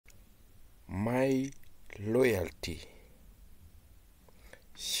My loyalty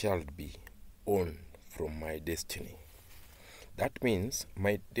shall be owned from my destiny. That means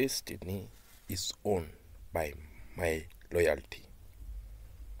my destiny is owned by my loyalty.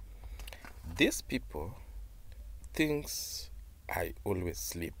 These people thinks I always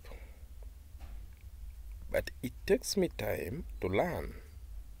sleep, but it takes me time to learn.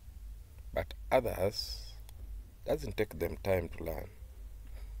 But others doesn't take them time to learn.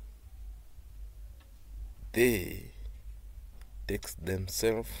 They takes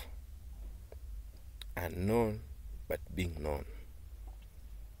themselves unknown but being known.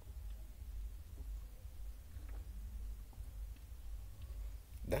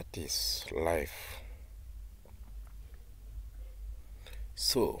 That is life.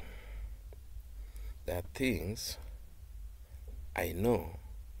 So there are things I know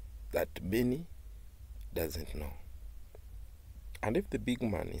that many doesn't know. And if the big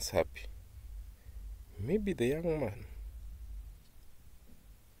man is happy, maybe the young man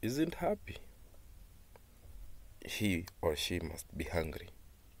isn't happy. He or she must be hungry.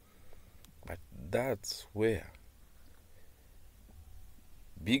 But that's where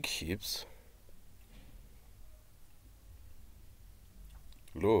big ships,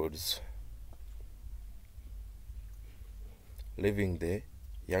 lords, leaving the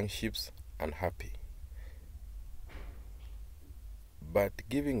young ships unhappy, but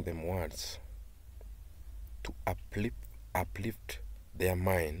giving them words to uplift their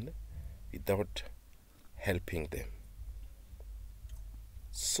mind without helping them.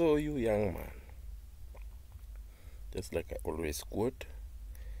 So you young man, just like I always quote,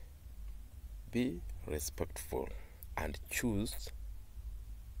 be respectful and choose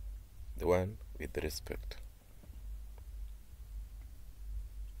the one with respect.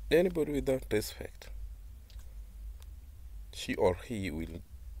 Anybody without respect, she or he will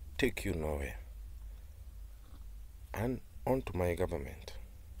take you nowhere. And on to my government.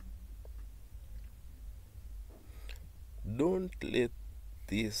 Don't let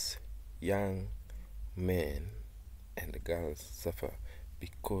these young men and girls suffer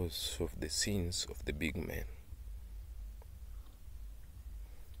because of the sins of the big men.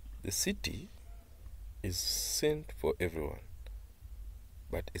 The city is sent for everyone,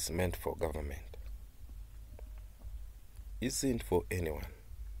 but it's meant for government. Isn't for anyone,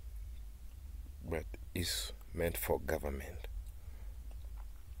 but is meant for government.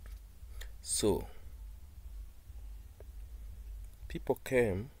 So people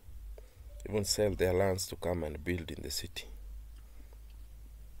came, even sell their lands to come and build in the city.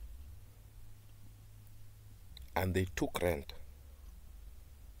 And they took rent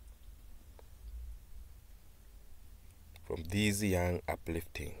from these young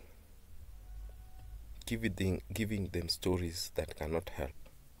uplifting, giving them stories that cannot help.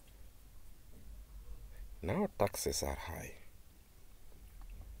 Now taxes are high.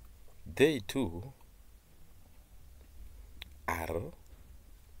 They too are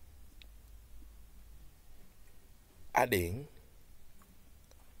adding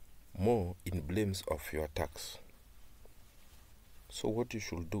more in blames of your tax. So what you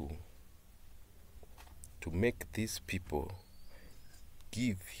should do to make these people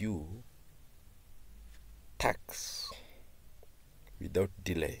give you tax without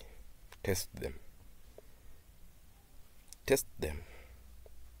delay, test them. Test them.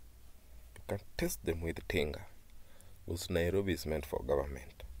 You can test them with Tenga, because Nairobi is meant for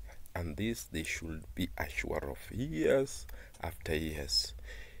government. And this they should be assured of years after years.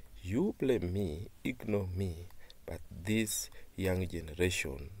 You blame me, ignore me, but this young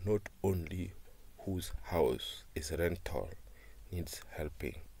generation, not only whose house is rental, needs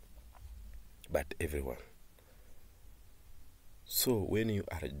helping, but everyone. So when you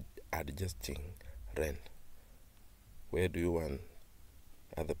are adjusting rent, where do you want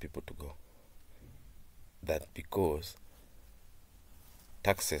other people to go? That because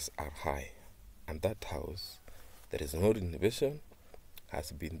taxes are high, and that house, there is no renovation,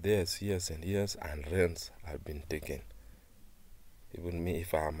 has been there years and years, and rents have been taken. Even me,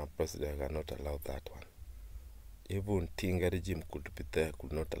 if I am a president, I cannot allow that one. Even Tinga regime could be there,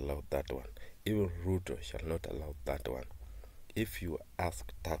 could not allow that one. Even Ruto shall not allow that one. If you ask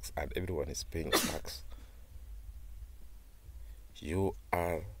tax and everyone is paying tax, you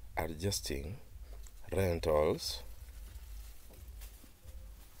are adjusting rentals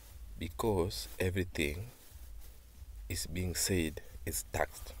because everything is being said is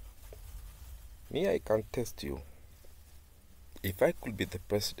taxed. Me, I can test you. If I could be the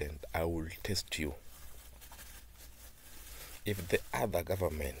president, I will test you. If the other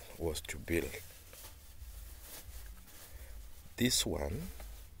government was to build this one,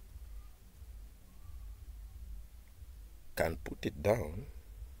 can put it down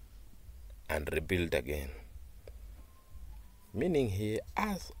and rebuild again. Meaning he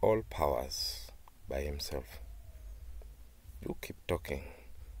has all powers by himself. You keep talking,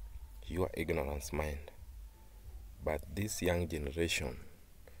 your ignorance mind. But this young generation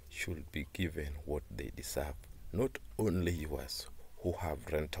should be given what they deserve. Not only yours who have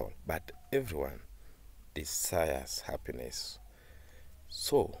rental, but everyone desires happiness.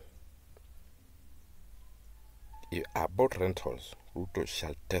 So, about rentals, Ruto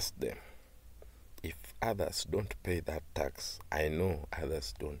shall test them. If others don't pay that tax, I know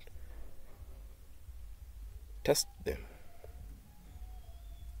others don't. Test them.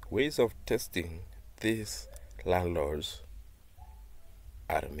 Ways of testing these landlords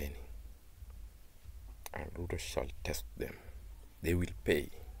are many, and Ruto shall test them. They will pay.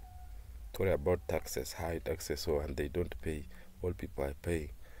 Sorry about taxes, high taxes, and they don't pay. All people are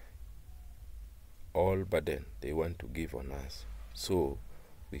paying. All burden they want to give on us. So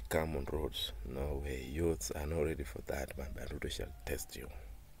we come on roads. No way. Youths are not ready for that, man. But Ruto shall test you.